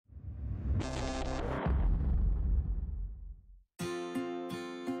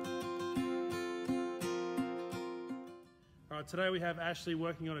Alright, today we have Ashley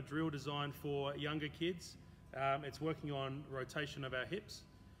working on a drill designed for younger kids. It's working on rotation of our hips.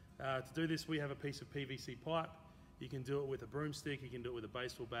 To do this, we have a piece of PVC pipe. You can do it with a broomstick, you can do it with a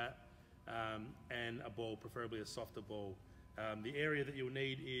baseball bat, and a ball, preferably a softer ball. The area that you'll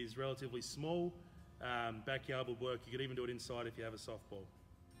need is relatively small. Backyard will work. You could even do it inside if you have a softball.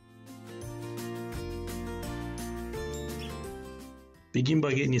 Begin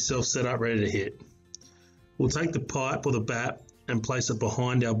by getting yourself set up ready to hit. We'll take the pipe or the bat and place it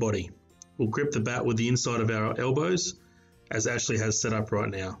behind our body. We'll grip the bat with the inside of our elbows, as Ashley has set up right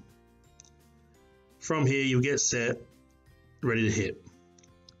now. From here, you'll get set, ready to hit.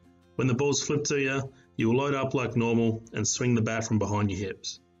 When the ball's flipped to you, you'll load up like normal and swing the bat from behind your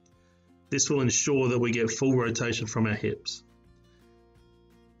hips. This will ensure that we get full rotation from our hips.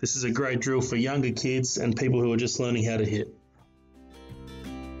 This is a great drill for younger kids and people who are just learning how to hit.